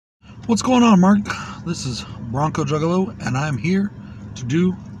What's going on, Mark? This is Bronco Juggalo, and I'm here to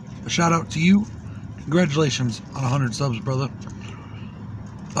do a shout out to you. Congratulations on 100 subs, brother.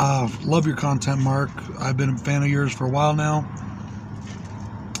 Love your content, Mark. I've been a fan of yours for a while now.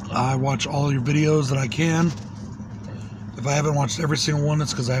 I watch all your videos that I can. If I haven't watched every single one,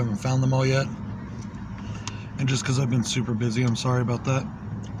 it's because I haven't found them all yet. And just because I've been super busy, I'm sorry about that.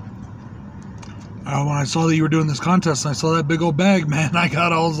 When I saw that you were doing this contest and I saw that big old bag, man, I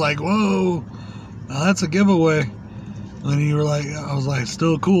was like, whoa, now that's a giveaway. And then you were like, I was like,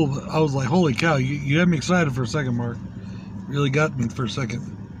 still cool, but I was like, holy cow, you had me excited for a second, Mark. Really got me for a second.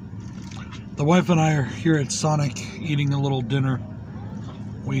 The wife and I are here at Sonic eating a little dinner.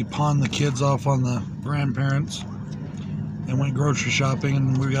 We pawned the kids off on the grandparents and went grocery shopping,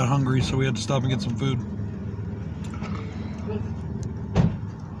 and we got hungry, so we had to stop and get some food.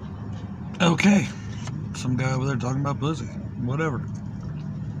 Okay, some guy over there talking about pussy. Whatever.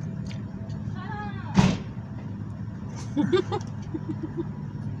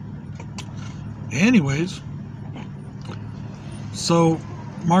 Anyways, so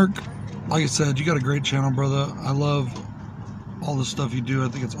Mark, like I said, you got a great channel, brother. I love all the stuff you do. I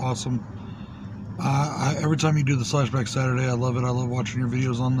think it's awesome. Every time you do the Flashback Saturday, I love it. I love watching your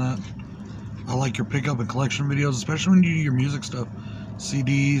videos on that. I like your pickup and collection videos, especially when you do your music stuff.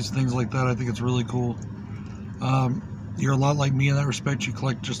 CDs, things like that. I think it's really cool. You're a lot like me in that respect. You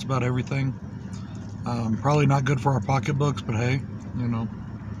collect just about everything. Probably not good for our pocketbooks, but hey, you know.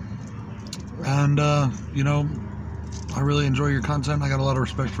 And, you know, I really enjoy your content. I got a lot of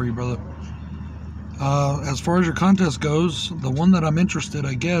respect for you, brother. As far as your contest goes, the one that I'm interested,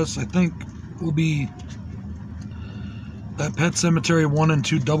 I think, will be that Pet Sematary 1 and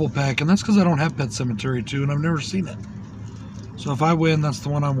 2 double pack. And that's because I don't have Pet Sematary 2, and I've never seen it. So if I win, that's the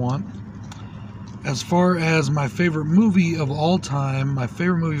one I want. As far as my favorite movie of all time, is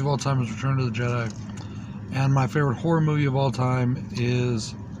Return of the Jedi. And my favorite horror movie of all time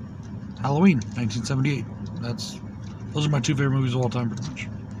is Halloween, 1978. Those are my two favorite movies of all time, pretty much.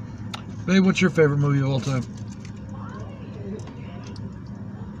 Babe, what's your favorite movie of all time?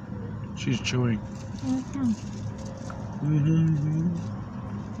 She's chewing.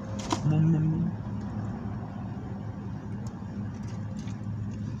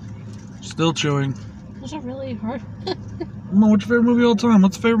 Still chewing. Those are really hard. Come on, what's your favorite movie of all time?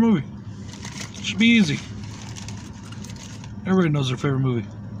 What's the favorite movie? It should be easy. Everybody knows their favorite movie.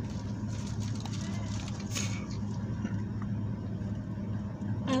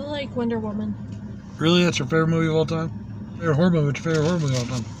 I like Wonder Woman. Really? That's your favorite movie of all time? Favorite horror movie? What's your favorite horror movie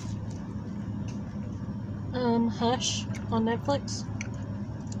of all time? Hush on Netflix.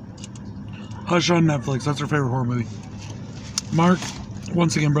 Hush on Netflix. That's her favorite horror movie. Mark,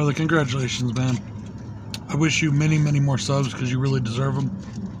 once again, brother, congratulations, man. I wish you many, many more subs because you really deserve them.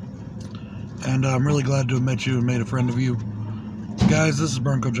 And I'm really glad to have met you and made a friend of you. Guys, this is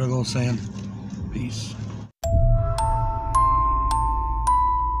Bronco Juggalo saying peace.